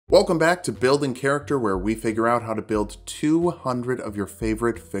Welcome back to Building Character, where we figure out how to build 200 of your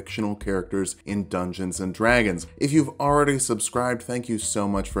favorite fictional characters in Dungeons & Dragons. If you've already subscribed, thank you so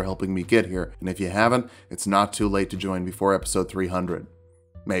much for helping me get here. And if you haven't, it's not too late to join before episode 300.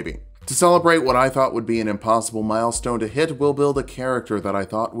 Maybe. To celebrate what I thought would be an impossible milestone to hit, we'll build a character that I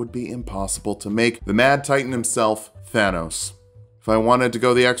thought would be impossible to make, the Mad Titan himself, Thanos. If I wanted to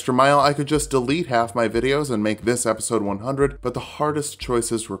go the extra mile, I could just delete half my videos and make this episode 100, but the hardest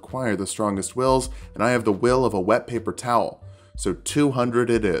choices require the strongest wills, and I have the will of a wet paper towel. So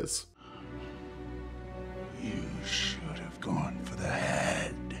 200 it is. You should have gone for the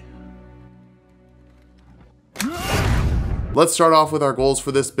head. Let's start off with our goals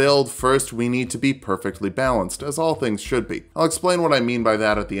for this build. First, we need to be perfectly balanced, as all things should be. I'll explain what I mean by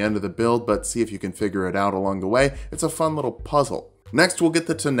that at the end of the build, but see if you can figure it out along the way. It's a fun little puzzle. Next, we'll get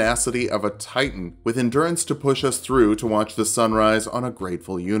the tenacity of a Titan, with endurance to push us through to watch the sunrise on a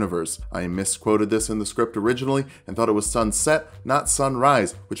grateful universe. I misquoted this in the script originally and thought it was sunset, not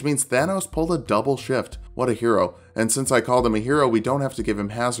sunrise, which means Thanos pulled a double shift. What a hero. And since I called him a hero, we don't have to give him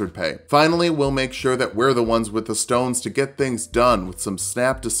hazard pay. Finally, we'll make sure that we're the ones with the stones to get things done, with some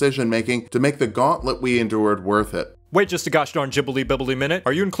snap decision making to make the gauntlet we endured worth it. Wait just a gosh darn jibbly bibbly minute.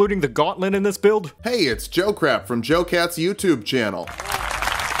 Are you including the gauntlet in this build? Hey, it's JoCat from JoCat's YouTube channel.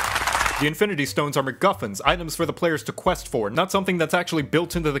 The Infinity Stones are MacGuffins, items for the players to quest for, not something that's actually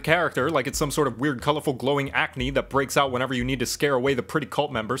built into the character, like it's some sort of weird colorful glowing acne that breaks out whenever you need to scare away the pretty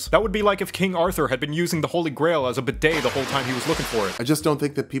cult members. That would be like if King Arthur had been using the Holy Grail as a bidet the whole time he was looking for it. I just don't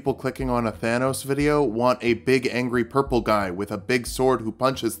think that people clicking on a Thanos video want a big angry purple guy with a big sword who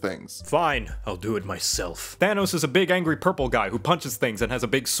punches things. Fine, I'll do it myself. Thanos is a big angry purple guy who punches things and has a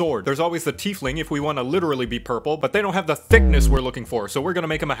big sword. There's always the tiefling if we want to literally be purple, but they don't have the thickness we're looking for, so we're gonna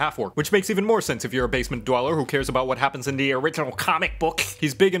make him a half-orc, which makes even more sense if you're a basement dweller who cares about what happens in the original comic book.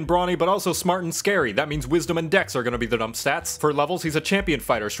 He's big and brawny, but also smart and scary. That means wisdom and dex are gonna be the dump stats. For levels, he's a champion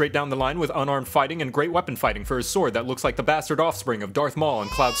fighter straight down the line with unarmed fighting and great weapon fighting for his sword that looks like the bastard offspring of Darth Maul and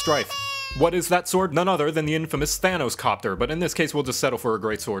Cloud Strife. What is that sword? None other than the infamous Thanos copter, but in this case we'll just settle for a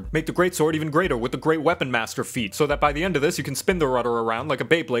greatsword. Make the greatsword even greater with the Great Weapon Master feat, so that by the end of this you can spin the rudder around like a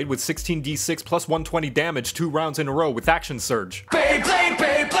Beyblade with 16d6 plus 120 damage 2 rounds in a row with action surge. Beyblade,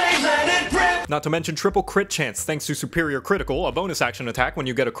 Beyblade, let it rip! Not to mention triple crit chance thanks to superior critical, a bonus action attack when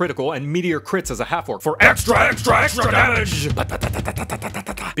you get a critical, and meteor crits as a half-orc for extra damage!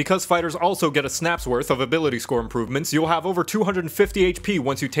 Because fighters also get a snap's worth of ability score improvements, you'll have over 250 HP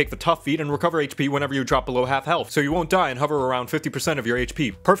once you take the tough feat and recover HP whenever you drop below half health, so you won't die and hover around 50% of your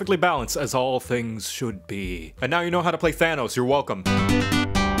HP. Perfectly balanced, as all things should be. And now you know how to play Thanos, you're welcome.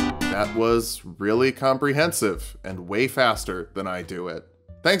 That was really comprehensive, and way faster than I do it.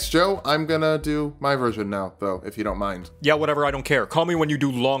 Thanks, Joe. I'm gonna do my version now, though, if you don't mind. Yeah, whatever, I don't care. Call me when you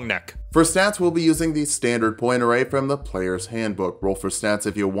do long neck. For stats, we'll be using the standard point array from the player's handbook. Roll for stats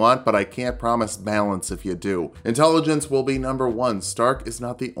if you want, but I can't promise balance if you do. Intelligence will be number 1. Stark is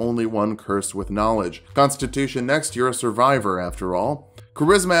not the only one cursed with knowledge. Constitution next, you're a survivor after all.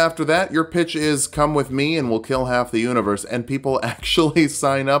 Charisma after that, your pitch is come with me and we'll kill half the universe, and people actually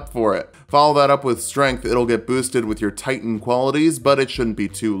sign up for it. Follow that up with strength, it'll get boosted with your Titan qualities, but it shouldn't be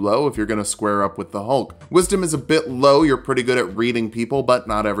too low if you're gonna square up with the Hulk. Wisdom is a bit low, you're pretty good at reading people, but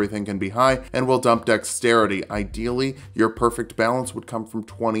not everything can be high, and we'll dump dexterity. Ideally, your perfect balance would come from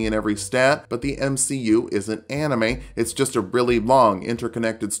 20 in every stat, but the MCU isn't anime, it's just a really long,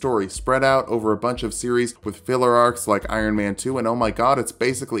 interconnected story spread out over a bunch of series with filler arcs like Iron Man 2, and oh my god, it's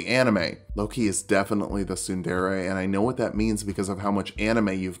basically anime. Loki is definitely the tsundere, and I know what that means because of how much anime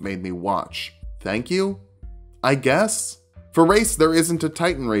you've made me watch. Thank you? I guess? For race, there isn't a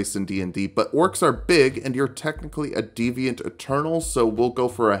Titan race in D&D, but orcs are big, and you're technically a deviant eternal, so we'll go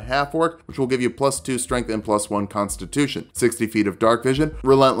for a half-orc, which will give you +2 strength and +1 constitution. 60 feet of dark vision,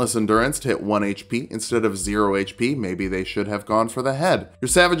 relentless endurance to hit 1 HP instead of 0 HP, maybe they should have gone for the head. Your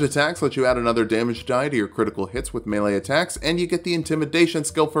savage attacks let you add another damage die to your critical hits with melee attacks, and you get the intimidation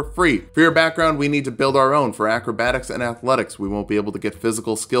skill for free. For your background, we need to build our own. For acrobatics and athletics, we won't be able to get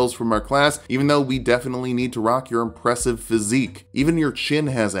physical skills from our class, even though we definitely need to rock your impressive physique. Even your chin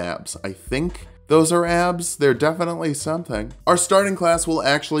has abs, I think. Those are abs, they're definitely something. Our starting class will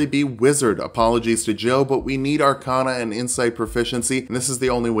actually be Wizard. Apologies to Joe, but we need Arcana and Insight proficiency, and this is the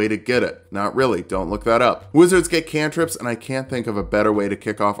only way to get it. Not really, don't look that up. Wizards get cantrips, and I can't think of a better way to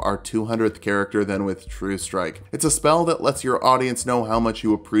kick off our 200th character than with True Strike. It's a spell that lets your audience know how much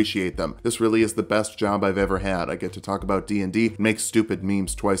you appreciate them. This really is the best job I've ever had. I get to talk about D&D and make stupid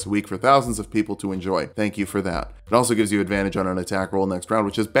memes twice a week for thousands of people to enjoy. Thank you for that. It also gives you advantage on an attack roll next round,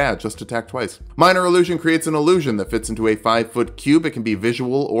 which is bad, just attack twice. Minor Illusion creates an illusion that fits into a 5-foot cube. It can be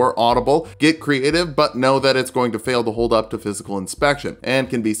visual or audible. Get creative, but know that it's going to fail to hold up to physical inspection, and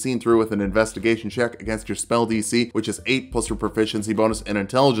can be seen through with an investigation check against your spell DC, which is 8 plus your proficiency bonus and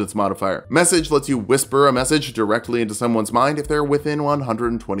intelligence modifier. Message lets you whisper a message directly into someone's mind if they're within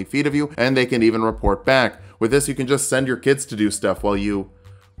 120 feet of you, and they can even report back. With this, you can just send your kids to do stuff while you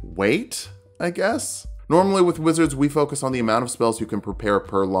wait, I guess? Normally with wizards, we focus on the amount of spells you can prepare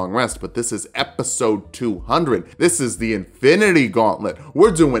per long rest, but this is episode 200. This is the Infinity Gauntlet.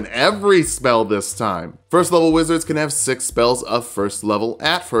 We're doing every spell this time. First level wizards can have 6 spells of first level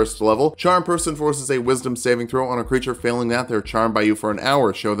at first level. Charm Person forces a wisdom saving throw on a creature. Failing that, they're charmed by you for an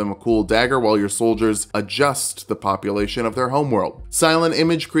hour. Show them a cool dagger while your soldiers adjust the population of their homeworld. Silent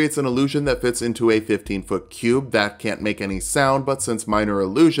Image creates an illusion that fits into a 15-foot cube. That can't make any sound, but since Minor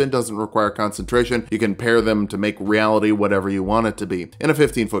Illusion doesn't require concentration, you can pair them to make reality whatever you want it to be, in a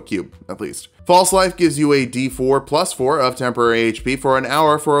 15-foot cube, at least. False Life gives you a d4 plus 4 of temporary HP for an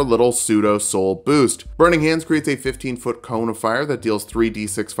hour for a little pseudo soul boost. Burning Hands creates a 15-foot cone of fire that deals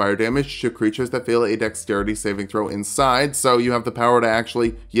 3d6 fire damage to creatures that fail a dexterity saving throw inside, so you have the power to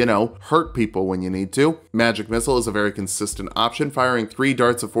actually, hurt people when you need to. Magic Missile is a very consistent option, firing 3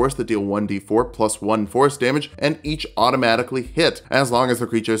 darts of force that deal 1d4 plus 1 force damage, and each automatically hit, as long as the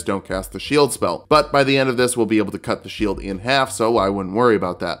creatures don't cast the shield spell. But by the end of this, we'll be able to cut the shield in half, so I wouldn't worry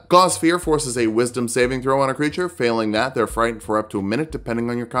about that. Gauze Fear forces a wisdom saving throw on a creature. Failing that, they're frightened for up to a minute depending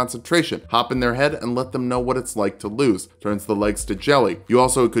on your concentration. Hop in their head and let them know what it's like to lose. Turns the legs to jelly. You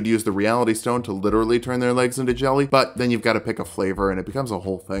also could use the Reality Stone to literally turn their legs into jelly, but then you've got to pick a flavor and it becomes a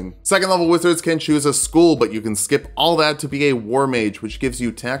whole thing. Second level wizards can choose a school, but you can skip all that to be a War Mage, which gives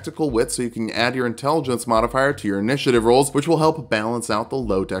you tactical wit so you can add your intelligence modifier to your initiative rolls, which will help balance out the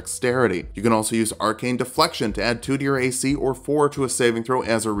low dexterity. You can also use Arcane Deflection to add 2 to your AC or 4 to a saving throw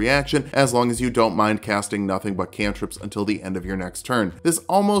as a reaction, as long as you don't mind casting nothing but cantrips until the end of your next turn. This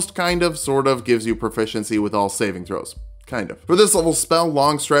almost sort of gives you proficiency with all saving throws. Kind of. For this level spell,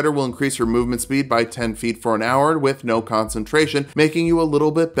 Long Strider will increase your movement speed by 10 feet for an hour with no concentration, making you a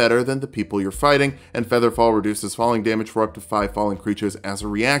little bit better than the people you're fighting, and Featherfall reduces falling damage for up to 5 falling creatures as a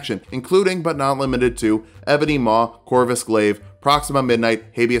reaction, including but not limited to Ebony Maw, Corvus Glaive, Proxima Midnight,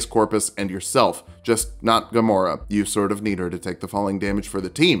 Habeas Corpus, and yourself. Just not Gamora. You sort of need her to take the falling damage for the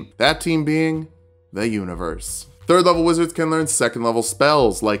team. That team being the universe. Third level wizards can learn second level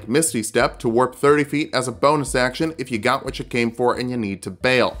spells like Misty Step to warp 30 feet as a bonus action if you got what you came for and you need to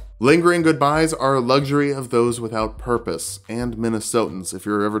bail. Lingering goodbyes are a luxury of those without purpose, and Minnesotans. If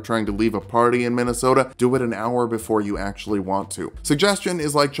you're ever trying to leave a party in Minnesota, do it an hour before you actually want to. Suggestion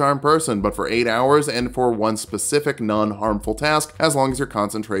is like Charm Person, but for 8 hours and for one specific non-harmful task, as long as your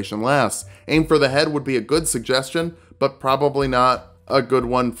concentration lasts. Aim for the head would be a good suggestion, but probably not a good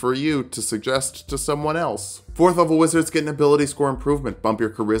one for you to suggest to someone else. Fourth level wizards get an ability score improvement. Bump your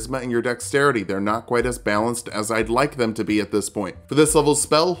charisma and your dexterity. They're not quite as balanced as I'd like them to be at this point. For this level's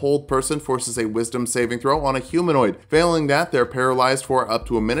spell, Hold Person forces a wisdom saving throw on a humanoid. Failing that, they're paralyzed for up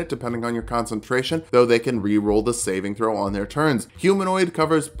to a minute depending on your concentration, though they can re-roll the saving throw on their turns. Humanoid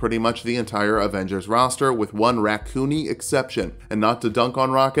covers pretty much the entire Avengers roster with one raccoony exception. And not to dunk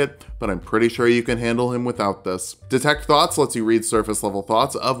on Rocket, but I'm pretty sure you can handle him without this. Detect Thoughts lets you read surface level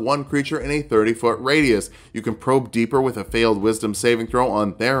thoughts of one creature in a 30-foot radius. You can probe deeper with a failed wisdom saving throw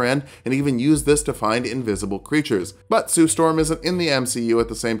on their end, and even use this to find invisible creatures. But Sue Storm isn't in the MCU at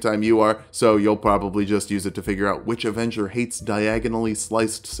the same time you are, so you'll probably just use it to figure out which Avenger hates diagonally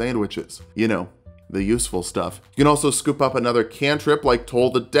sliced sandwiches. You know, the useful stuff. You can also scoop up another cantrip like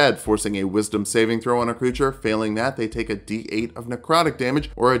Toll the Dead, forcing a wisdom saving throw on a creature. Failing that, they take a d8 of necrotic damage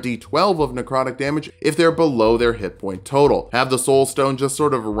or a d12 of necrotic damage if they're below their hit point total. Have the Soul Stone just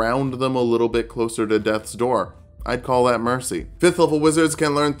sort of round them a little bit closer to death's door. I'd call that mercy. Fifth level wizards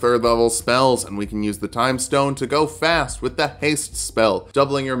can learn third level spells, and we can use the Time Stone to go fast with the Haste spell,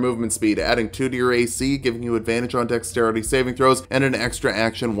 doubling your movement speed, adding 2 to your AC, giving you advantage on dexterity saving throws, and an extra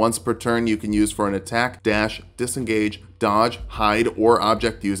action once per turn you can use for an attack, dash, disengage, dodge, hide, or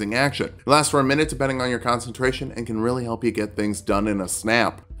object using action. It lasts for a minute depending on your concentration and can really help you get things done in a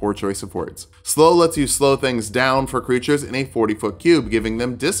snap. Poor choice of words. Slow lets you slow things down for creatures in a 40-foot cube, giving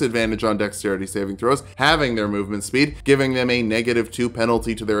them disadvantage on dexterity saving throws, having their movement speed, giving them a -2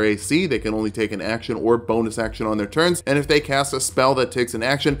 penalty to their AC. They can only take an action or bonus action on their turns, and if they cast a spell that takes an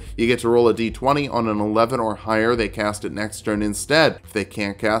action, you get to roll a d20. On an 11 or higher, they cast it next turn instead. If they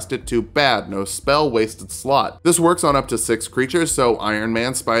can't cast it, too bad. No spell, wasted slot. This works on up to 6 creatures, so Iron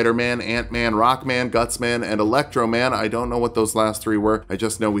Man, Spider-Man, Ant-Man, Rockman, Gutsman, and Electro-Man. I don't know what those last 3 were. I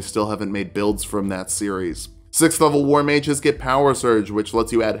just know we still haven't made builds from that series. 6th level War Mages get Power Surge, which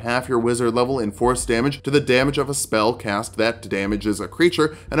lets you add half your wizard level in force damage to the damage of a spell cast that damages a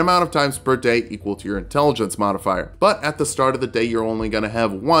creature an amount of times per day equal to your intelligence modifier. But at the start of the day you're only going to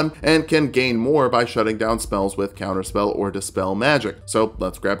have one and can gain more by shutting down spells with Counterspell or Dispel magic. So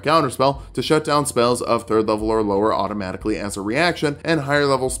let's grab Counterspell to shut down spells of 3rd level or lower automatically as a reaction, and higher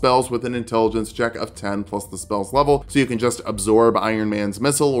level spells with an intelligence check of 10 plus the spell's level, so you can just absorb Iron Man's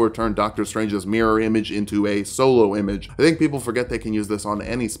missile or turn Doctor Strange's mirror image into a solo image. I think people forget they can use this on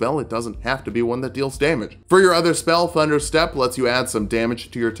any spell. It doesn't have to be one that deals damage. For your other spell, Thunder Step lets you add some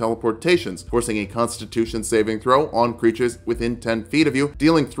damage to your teleportations, forcing a Constitution saving throw on creatures within 10 feet of you,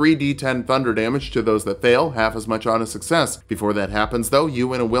 dealing 3d10 thunder damage to those that fail, half as much on a success. Before that happens though,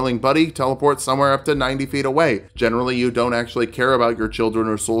 you and a willing buddy teleport somewhere up to 90 feet away. Generally, you don't actually care about your children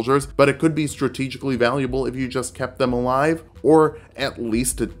or soldiers, but it could be strategically valuable if you just kept them alive, or at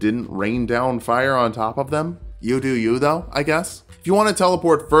least it didn't rain down fire on top of them. You do you though, I guess. If you want to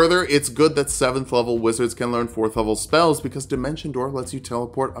teleport further, it's good that 7th level wizards can learn 4th level spells, because Dimension Door lets you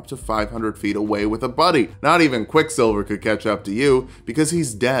teleport up to 500 feet away with a buddy. Not even Quicksilver could catch up to you, because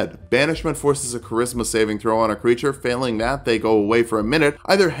he's dead. Banishment forces a charisma saving throw on a creature. Failing that, they go away for a minute,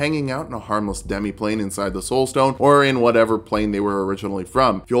 either hanging out in a harmless demi-plane inside the Soulstone, or in whatever plane they were originally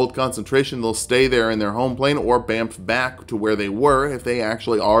from. If you hold concentration, they'll stay there in their home plane, or bamf back to where they were if they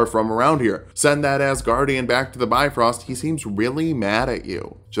actually are from around here. Send that Asgardian back to the Bifrost, he seems really mad at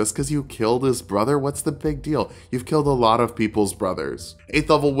you. Just because you killed his brother? What's the big deal? You've killed a lot of people's brothers. 8th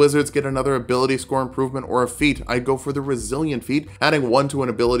level wizards get another ability score improvement or a feat. I'd go for the Resilient feat, adding 1 to an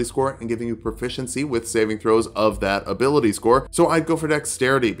ability score and giving you proficiency with saving throws of that ability score. So I'd go for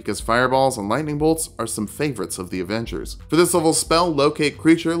Dexterity, because fireballs and lightning bolts are some favorites of the Avengers. For this level spell, Locate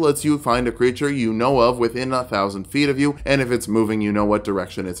Creature lets you find a creature you know of within 1,000 feet of you, and if it's moving, you know what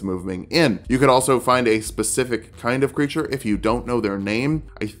direction it's moving in. You could also find a specific kind of creature if you don't know their name.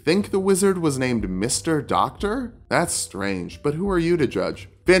 I think the wizard was named Mr. Doctor? That's strange, but who are you to judge?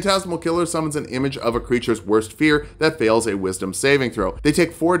 Phantasmal Killer summons an image of a creature's worst fear that fails a wisdom saving throw. They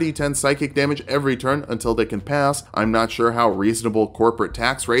take 4d10 psychic damage every turn until they can pass. I'm not sure how reasonable corporate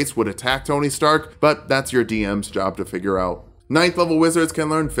tax rates would attack Tony Stark, but that's your DM's job to figure out. 9th level wizards can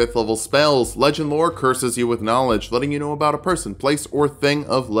learn 5th level spells. Legend Lore curses you with knowledge, letting you know about a person, place, or thing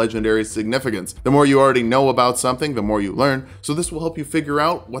of legendary significance. The more you already know about something, the more you learn, so this will help you figure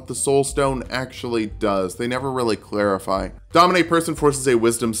out what the Soul Stone actually does. They never really clarify. Dominate Person forces a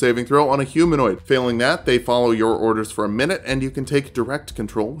wisdom saving throw on a humanoid. Failing that, they follow your orders for a minute, and you can take direct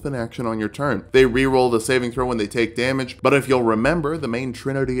control with an action on your turn. They reroll the saving throw when they take damage, but if you'll remember, the main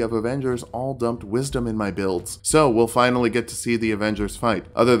trinity of Avengers all dumped wisdom in my builds. So we'll finally get to see the Avengers fight,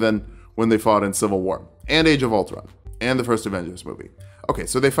 other than when they fought in Civil War, and Age of Ultron, and the first Avengers movie. Okay,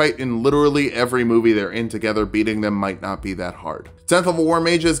 so they fight in literally every movie they're in together. Beating them might not be that hard. 10th level War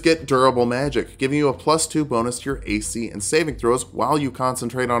Mages get Durable Magic, giving you a +2 bonus to your AC and saving throws while you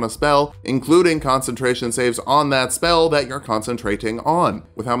concentrate on a spell, including concentration saves on that spell that you're concentrating on.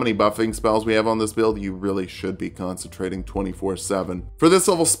 With how many buffing spells we have on this build, you really should be concentrating 24/7. For this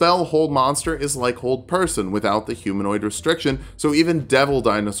level spell, Hold Monster is like Hold Person without the humanoid restriction, so even Devil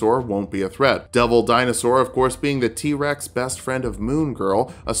Dinosaur won't be a threat. Devil Dinosaur, of course, being the T-Rex best friend of Moon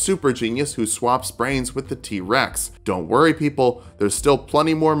Girl, a super genius who swaps brains with the T-Rex. Don't worry, people, there's still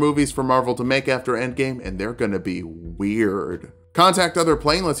plenty more movies for Marvel to make after Endgame, and they're gonna be weird. Contact Other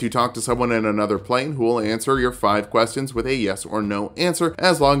Plane lets you talk to someone in another plane who will answer your 5 questions with a yes or no answer,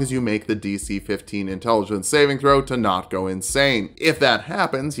 as long as you make the DC 15 intelligence saving throw to not go insane. If that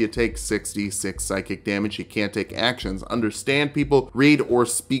happens, you take 66 psychic damage. You can't take actions, understand people, read, or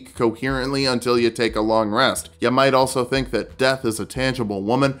speak coherently until you take a long rest. You might also think that Death is a tangible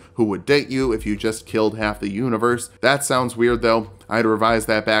woman who would date you if you just killed half the universe. That sounds weird though. I'd revise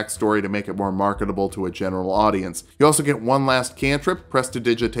that backstory to make it more marketable to a general audience. You also get one last cantrip.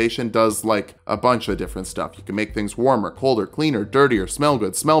 Prestidigitation does like a bunch of different stuff. You can make things warmer, colder, cleaner, dirtier, smell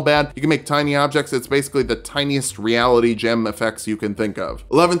good, smell bad. You can make tiny objects. It's basically the tiniest reality gem effects you can think of.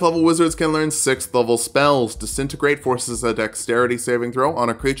 11th level wizards can learn 6th level spells. Disintegrate forces a dexterity saving throw on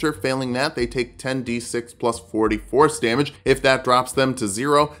a creature. Failing that, they take 10d6 plus 40 force damage. If that drops them to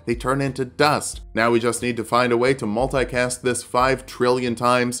 0, they turn into dust. Now we just need to find a way to multicast this 5 trillion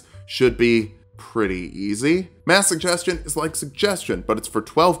times. Should be pretty easy. Mass Suggestion is like Suggestion, but it's for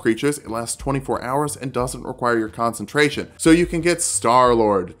 12 creatures, it lasts 24 hours, and doesn't require your concentration. So you can get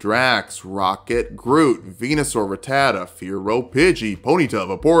Star-Lord, Drax, Rocket, Groot, Venusaur, Rattata, Fearow, Pidgey, Ponyta,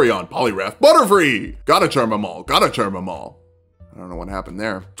 Vaporeon, Poliwrath, Butterfree! Gotta charm 'em all, gotta charm 'em all. I don't know what happened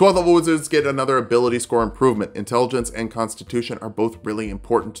there. 12th level wizards get another ability score improvement. Intelligence and constitution are both really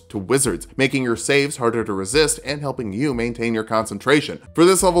important to wizards, making your saves harder to resist and helping you maintain your concentration. For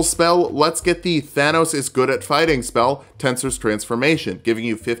this level spell, let's get the Thanos is good at fighting spell, Tensor's Transformation, giving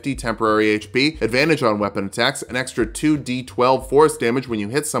you 50 temporary HP, advantage on weapon attacks, an extra 2d12 force damage when you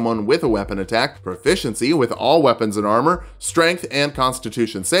hit someone with a weapon attack, proficiency with all weapons and armor, strength and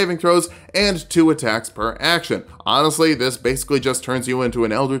constitution saving throws, and 2 attacks per action. Honestly, this basically just turns you into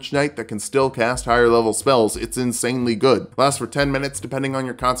an Eldritch Knight that can still cast higher level spells. It's insanely good. Lasts for 10 minutes depending on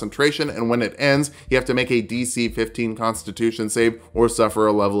your concentration, and when it ends, you have to make a DC 15 Constitution save or suffer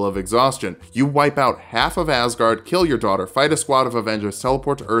a level of exhaustion. You wipe out half of Asgard, kill your daughter, fight a squad of Avengers,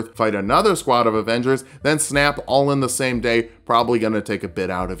 teleport to Earth, fight another squad of Avengers, then snap all in the same day. Probably gonna take a bit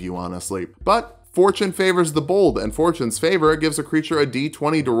out of you, honestly. But Fortune favors the bold, and Fortune's favor gives a creature a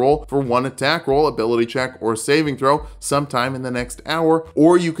d20 to roll for 1 attack roll, ability check, or saving throw sometime in the next hour,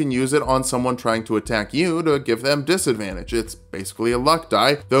 or you can use it on someone trying to attack you to give them disadvantage. It's basically a luck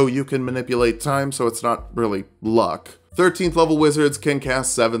die, though you can manipulate time, so it's not really luck. 13th level wizards can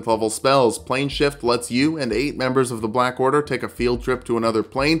cast 7th level spells. Plane Shift lets you and 8 members of the Black Order take a field trip to another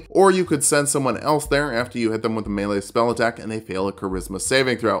plane, or you could send someone else there after you hit them with a melee spell attack and they fail a charisma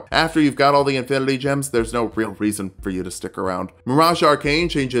saving throw. After you've got all the infinity gems, there's no real reason for you to stick around. Mirage Arcane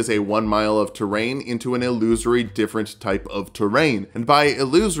changes a 1 mile of terrain into an illusory different type of terrain. And by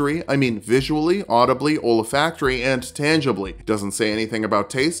illusory, I mean visually, audibly, olfactory, and tangibly. It doesn't say anything about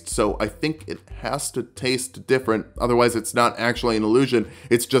taste, so I think it has to taste different, otherwise it's not actually an illusion,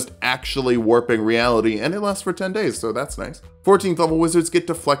 it's just actually warping reality, and it lasts for 10 days, so that's nice. 14th level wizards get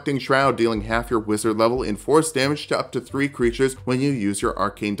Deflecting Shroud, dealing half your wizard level in force damage to up to 3 creatures when you use your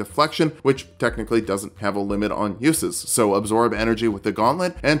arcane deflection, which technically doesn't have a limit on uses, so absorb energy with the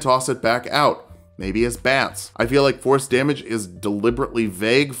gauntlet and toss it back out. Maybe as bats. I feel like force damage is deliberately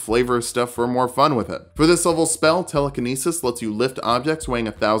vague, flavor stuff for more fun with it. For this level spell, Telekinesis lets you lift objects weighing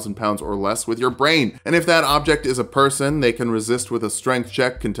 1,000 pounds or less with your brain. And if that object is a person, they can resist with a strength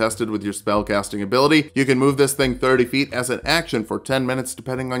check contested with your spellcasting ability. You can move this thing 30 feet as an action for 10 minutes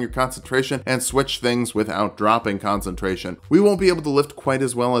depending on your concentration and switch things without dropping concentration. We won't be able to lift quite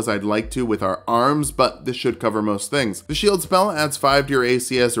as well as I'd like to with our arms, but this should cover most things. The shield spell adds 5 to your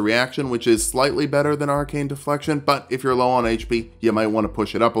AC as a reaction, which is slightly better than arcane deflection, but if you're low on HP, you might want to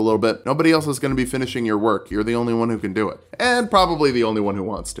push it up a little bit. Nobody else is going to be finishing your work. You're the only one who can do it, and probably the only one who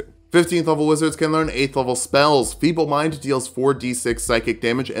wants to. 15th level wizards can learn 8th level spells. Feeble Mind deals 4d6 psychic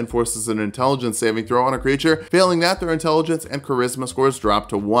damage and forces an intelligence saving throw on a creature. Failing that, their intelligence and charisma scores drop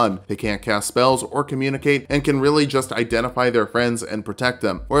to 1. They can't cast spells or communicate and can really just identify their friends and protect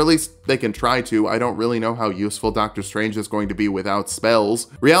them. Or at least they can try to. I don't really know how useful Doctor Strange is going to be without spells.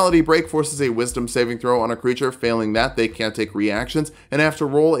 Reality Break forces a wisdom saving throw on a creature. Failing that, they can't take reactions and have to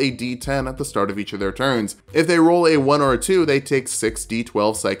roll a d10 at the start of each of their turns. If they roll a 1 or a 2, they take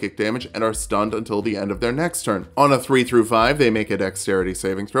 6d12 psychic damage and are stunned until the end of their next turn. On a 3 through 5, they make a dexterity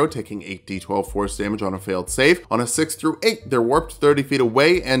saving throw, taking 8d12 force damage on a failed save. On a 6 through 8, they're warped 30 feet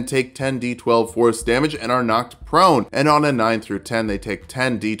away and take 10d12 force damage and are knocked prone. And on a 9 through 10, they take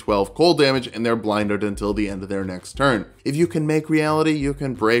 10d12 cold damage and they're blinded until the end of their next turn. If you can make reality, you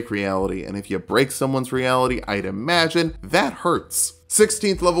can break reality. And if you break someone's reality, I'd imagine that hurts.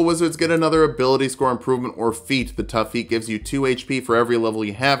 16th level wizards get another ability score improvement or feat. The tough feat gives you 2 HP for every level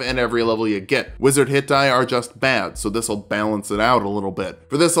you have and every level you get. Wizard hit die are just bad, so this will balance it out a little bit.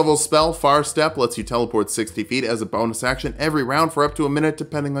 For this level spell, Far Step lets you teleport 60 feet as a bonus action every round for up to a minute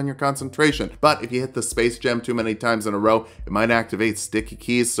depending on your concentration. But if you hit the space gem too many times in a row, it might activate sticky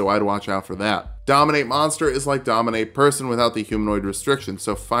keys, so I'd watch out for that. Dominate Monster is like Dominate Person without the humanoid restriction,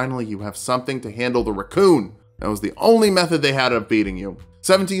 so finally you have something to handle the raccoon. That was the only method they had of beating you.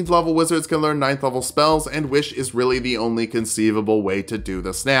 17th level wizards can learn 9th level spells, and Wish is really the only conceivable way to do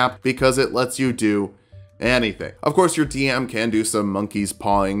the snap because it lets you do anything. Of course, your DM can do some monkey's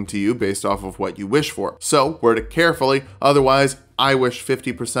pawing to you based off of what you wish for, so word it carefully, otherwise I wish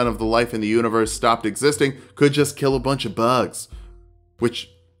 50% of the life in the universe stopped existing could just kill a bunch of bugs,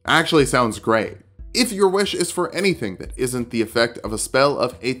 which actually sounds great. If your wish is for anything that isn't the effect of a spell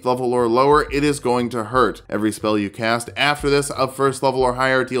of 8th level or lower, it is going to hurt. Every spell you cast after this of 1st level or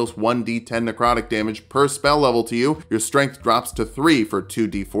higher deals 1d10 necrotic damage per spell level to you. Your strength drops to 3 for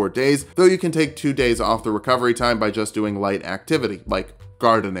 2d4 days, though you can take 2 days off the recovery time by just doing light activity, like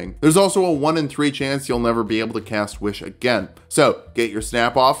gardening. There's also a 1 in 3 chance you'll never be able to cast Wish again. So get your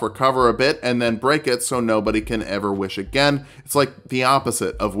snap off, recover a bit, and then break it so nobody can ever wish again. It's like the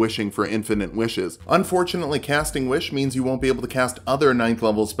opposite of wishing for infinite wishes. Unfortunately, casting Wish means you won't be able to cast other 9th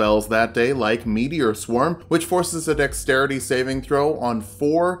level spells that day, like Meteor Swarm, which forces a dexterity saving throw on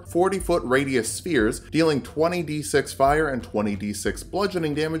 4 40-foot radius spheres, dealing 20d6 fire and 20d6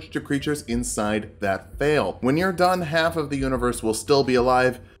 bludgeoning damage to creatures inside that fail. When you're done, half of the universe will still be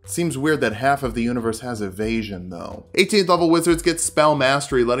alive. Seems weird that half of the universe has evasion though. 18th level wizards get Spell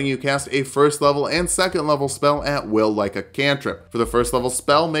Mastery, letting you cast a 1st level and 2nd level spell at will like a cantrip. For the 1st level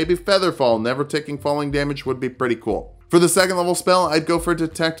spell, maybe Featherfall, never taking falling damage would be pretty cool. For the 2nd level spell, I'd go for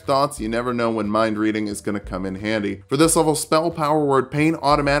Detect Thoughts. You never know when mind reading is going to come in handy. For this level spell, Power Word Pain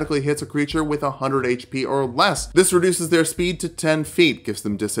automatically hits a creature with 100 HP or less. This reduces their speed to 10 feet, gives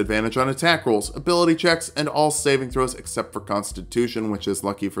them disadvantage on attack rolls, ability checks, and all saving throws except for Constitution, which is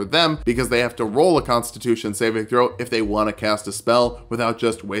lucky for them because they have to roll a Constitution saving throw if they want to cast a spell without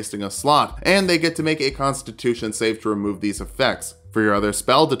just wasting a slot. And they get to make a Constitution save to remove these effects. For your other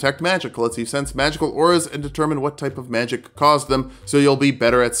spell, Detect Magic lets you sense magical auras and determine what type of magic caused them, so you'll be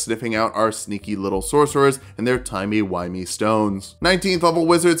better at sniffing out our sneaky little sorcerers and their timey-wimey stones. 19th level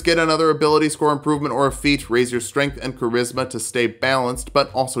wizards get another ability score improvement or a feat, raise your strength and charisma to stay balanced,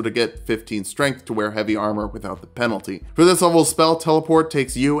 but also to get 15 strength to wear heavy armor without the penalty. For this level spell, Teleport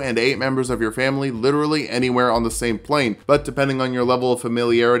takes you and 8 members of your family literally anywhere on the same plane, but depending on your level of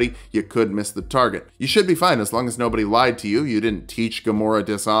familiarity, you could miss the target. You should be fine as long as nobody lied to you, you didn't teach Gamora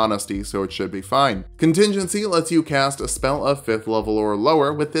dishonesty, so it should be fine. Contingency lets you cast a spell of 5th level or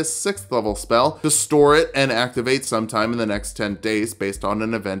lower with this 6th level spell to store it and activate sometime in the next 10 days based on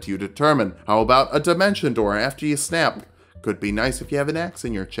an event you determine. How about a Dimension Door after you snap? Could be nice if you have an axe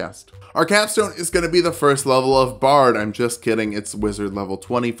in your chest. Our capstone is going to be the 1st level of Bard. I'm just kidding, it's Wizard level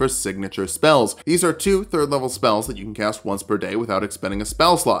 20 for signature spells. These are 2 3rd level spells that you can cast once per day without expending a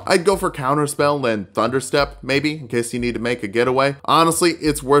spell slot. I'd go for Counterspell and Thunderstep, maybe, in case you need to make a getaway. Honestly,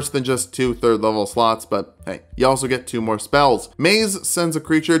 it's worse than just 2 3rd level slots, but hey, you also get 2 more spells. Maze sends a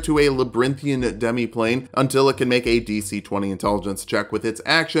creature to a labyrinthian demiplane until it can make a DC 20 intelligence check with its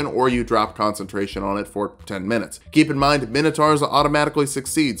action, or you drop concentration on it for 10 minutes. Keep in mind, Minotaurs automatically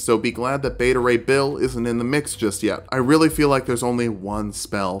succeed, so be glad that Beta Ray Bill isn't in the mix just yet. I really feel like there's only one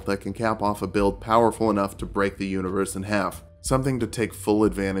spell that can cap off a build powerful enough to break the universe in half. Something to take full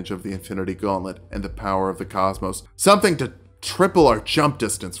advantage of the Infinity Gauntlet and the power of the cosmos. Something to triple our jump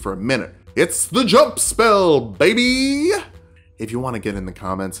distance for a minute. It's the jump spell, baby! If you want to get in the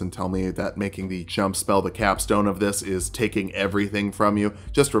comments and tell me that making the jump spell the capstone of this is taking everything from you,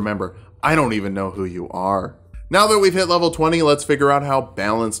 just remember, I don't even know who you are. Now that we've hit level 20, let's figure out how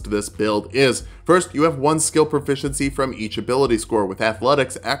balanced this build is. First, you have 1 skill proficiency from each ability score, with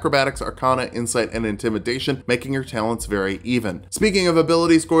Athletics, Acrobatics, Arcana, Insight, and Intimidation, making your talents very even. Speaking of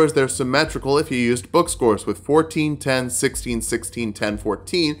ability scores, they're symmetrical if you used book scores, with 14, 10, 16, 16, 10,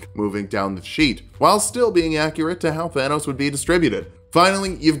 14 moving down the sheet, while still being accurate to how Thanos would be distributed.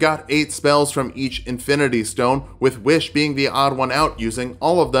 Finally, you've got 8 spells from each Infinity Stone, with Wish being the odd one out using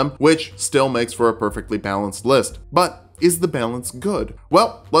all of them, which still makes for a perfectly balanced list. But is the balance good?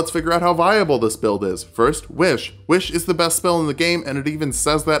 Well, let's figure out how viable this build is. First, Wish. Wish is the best spell in the game, and it even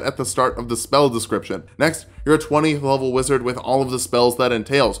says that at the start of the spell description. Next, you're a 20th level wizard with all of the spells that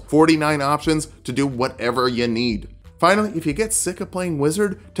entails. 49 options to do whatever you need. Finally, if you get sick of playing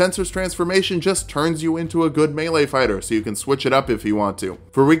Wizard, Tensor's Transformation just turns you into a good melee fighter, so you can switch it up if you want to.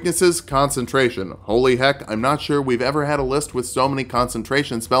 For weaknesses, Concentration. Holy heck, I'm not sure we've ever had a list with so many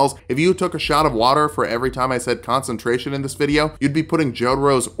concentration spells. If you took a shot of water for every time I said concentration in this video, you'd be putting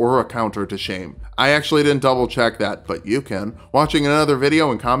Jotaro's Aura counter to shame. I actually didn't double check that, but you can. Watching another video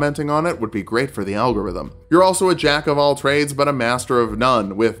and commenting on it would be great for the algorithm. You're also a jack of all trades, but a master of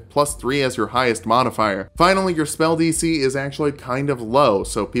none, with +3 as your highest modifier. Finally, your spell DC is actually kind of low,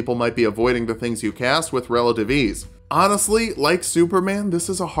 so people might be avoiding the things you cast with relative ease. Honestly, like Superman, this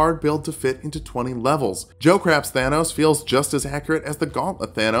is a hard build to fit into 20 levels. JoCat's Thanos feels just as accurate as the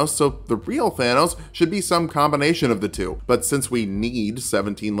Gauntlet Thanos, so the real Thanos should be some combination of the two. But since we need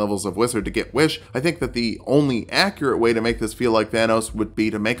 17 levels of Wizard to get Wish, I think that the only accurate way to make this feel like Thanos would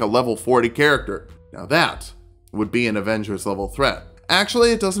be to make a level 40 character. Now that would be an Avengers level threat.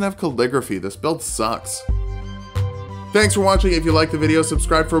 Actually, it doesn't have calligraphy. This build sucks. Thanks for watching. If you liked the video,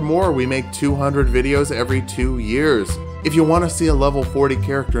 subscribe for more. We make 200 videos every 2 years. If you want to see a level 40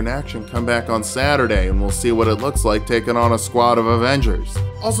 character in action, come back on Saturday and we'll see what it looks like taking on a squad of Avengers.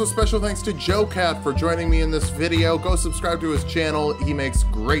 Also, special thanks to JoCat for joining me in this video. Go subscribe to his channel. He makes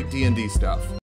great D&D stuff.